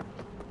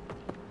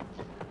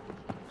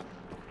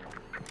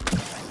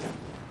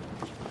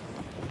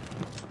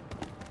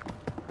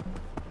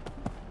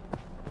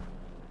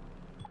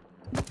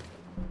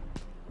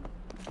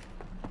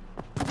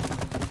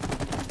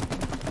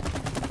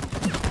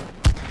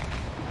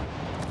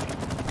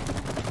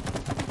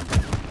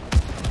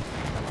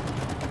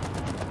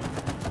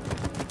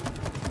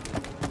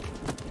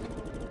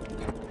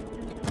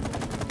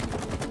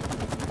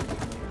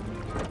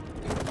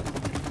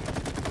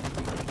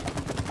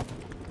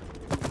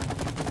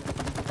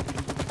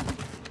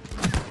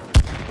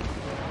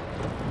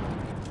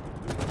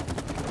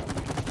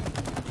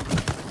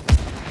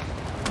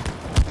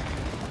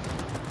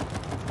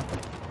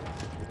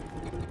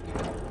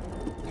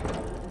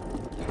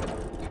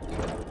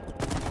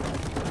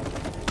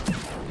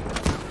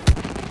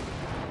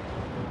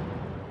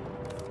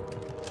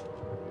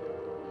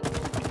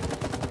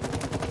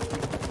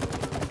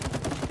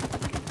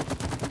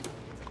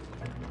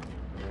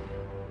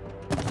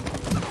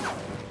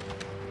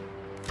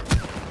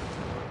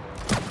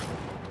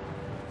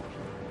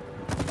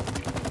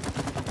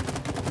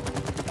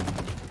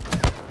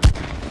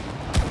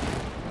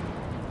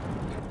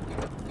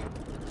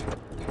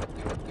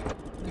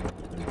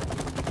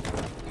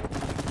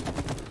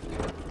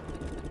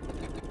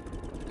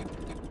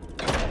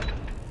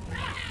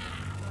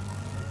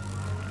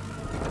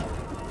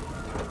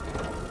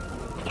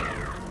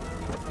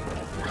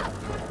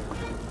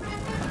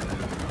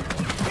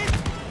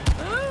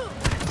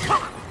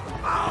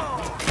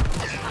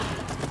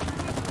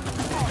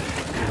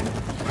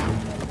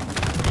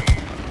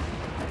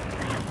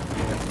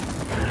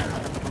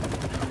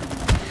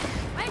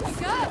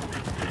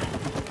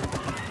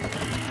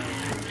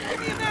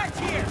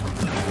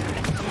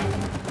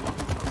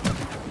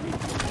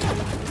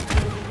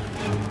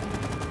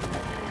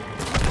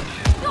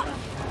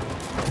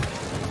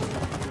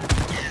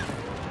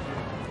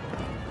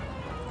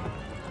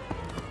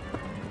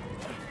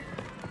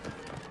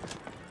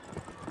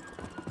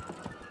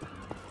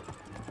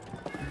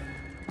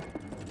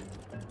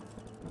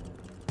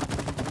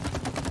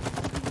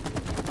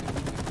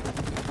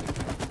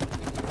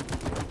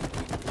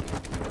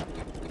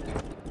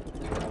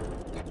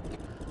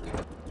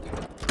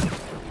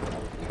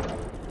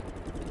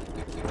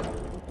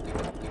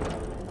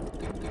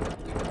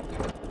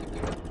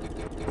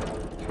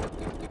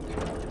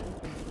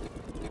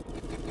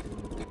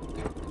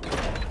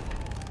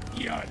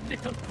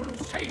 Little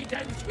crusade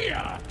ends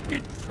here,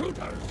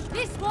 intruders!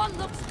 This one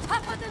looks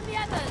tougher than the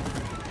others!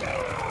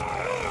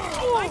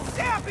 My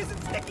staff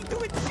isn't sticking to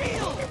its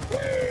shield!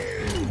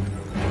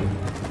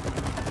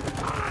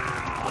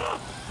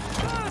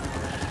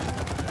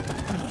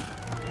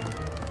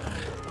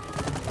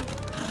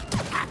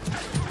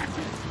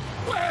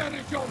 Where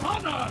is your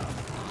honor?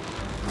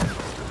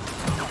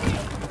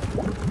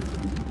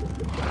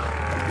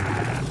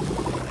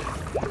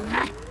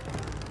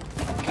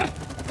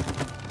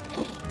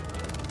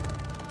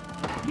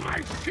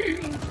 My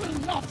shield will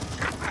not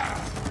shatter!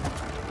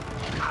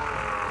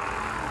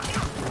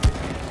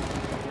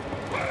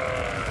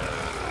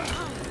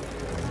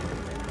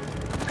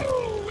 You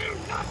will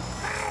not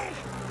pass!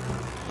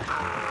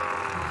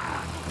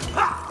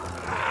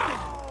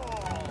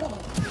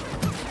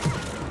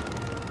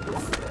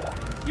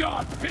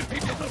 Your filthy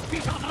little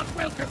feet are not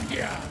welcome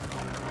here!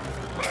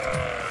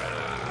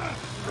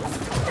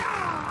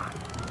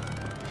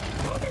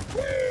 For the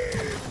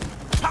queen!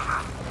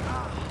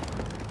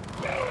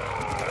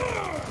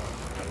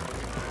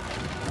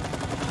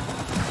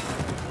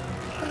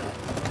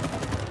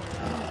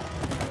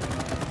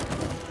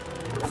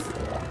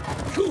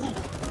 You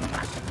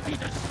must be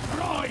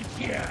destroyed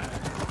here!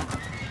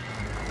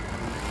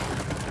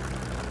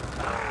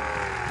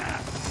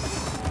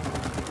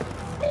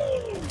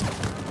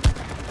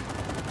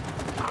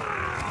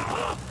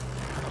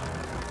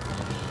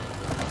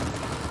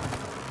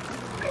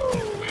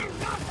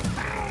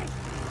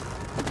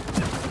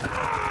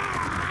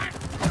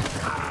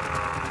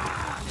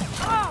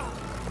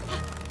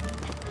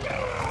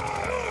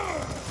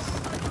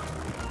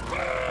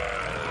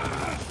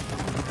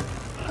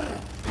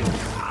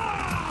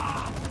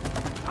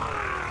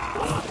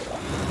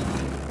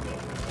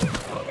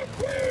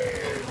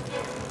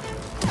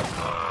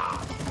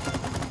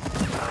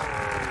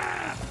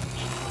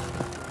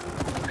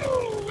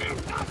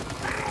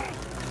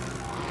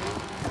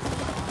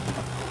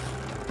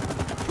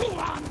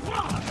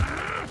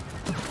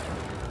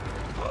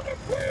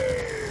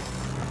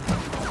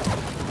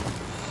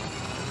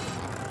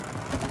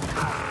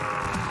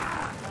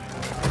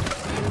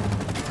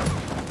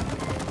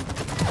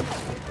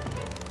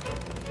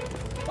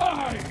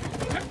 I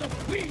am the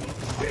Queen's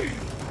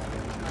shield!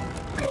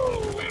 You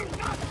will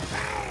not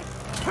pass!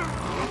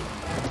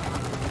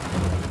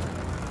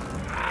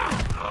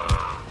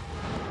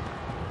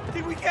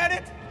 Did we get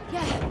it?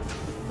 Yeah,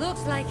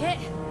 looks like it.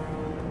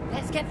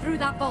 Let's get through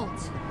that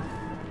vault.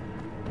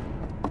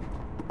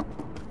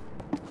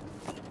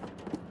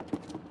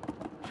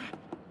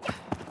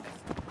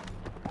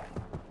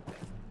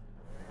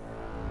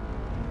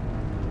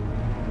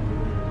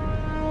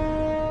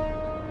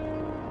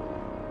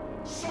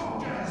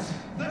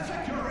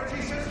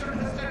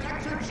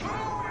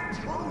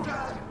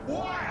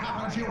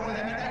 Haven't you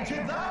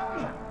eliminated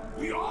them?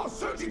 We are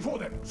searching for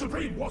them,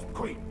 Supreme Wasp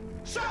Queen.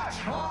 Search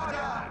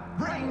harder!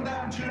 Bring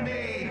them to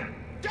me!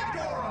 Dead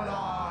or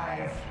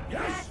alive!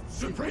 Yes,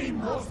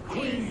 Supreme Wasp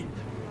Queen!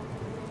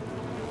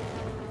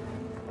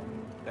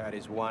 That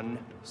is one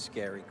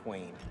scary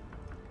queen.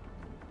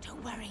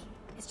 Don't worry.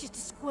 It's just a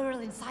squirrel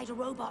inside a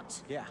robot.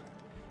 Yeah,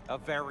 a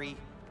very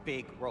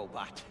big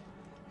robot.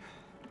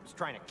 It's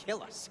trying to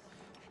kill us.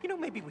 You know,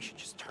 maybe we should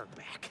just turn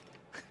back.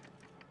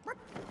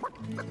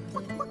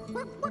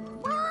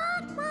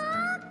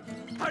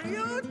 Are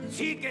you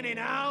chickening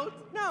out?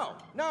 No.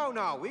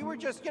 We were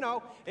just,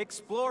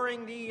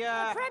 exploring the,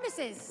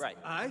 Premises. Right.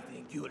 I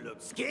think you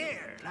look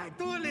scared, like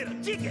two little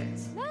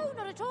chickens. No,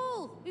 not at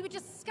all. We were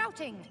just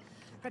scouting.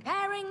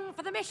 Preparing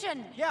for the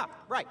mission. Yeah,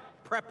 right.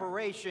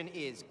 Preparation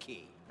is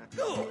key.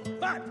 Good,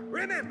 but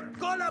remember,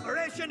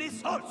 collaboration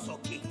is also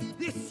key.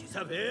 This is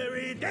a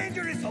very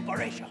dangerous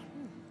operation.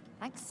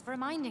 Thanks for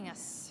reminding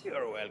us.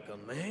 You're welcome,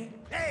 man.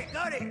 Hey,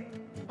 got it.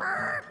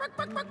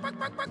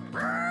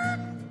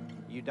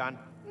 You done?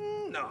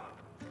 No.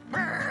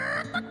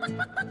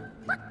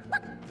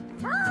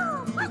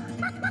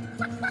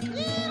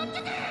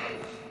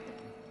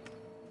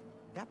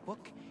 That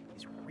book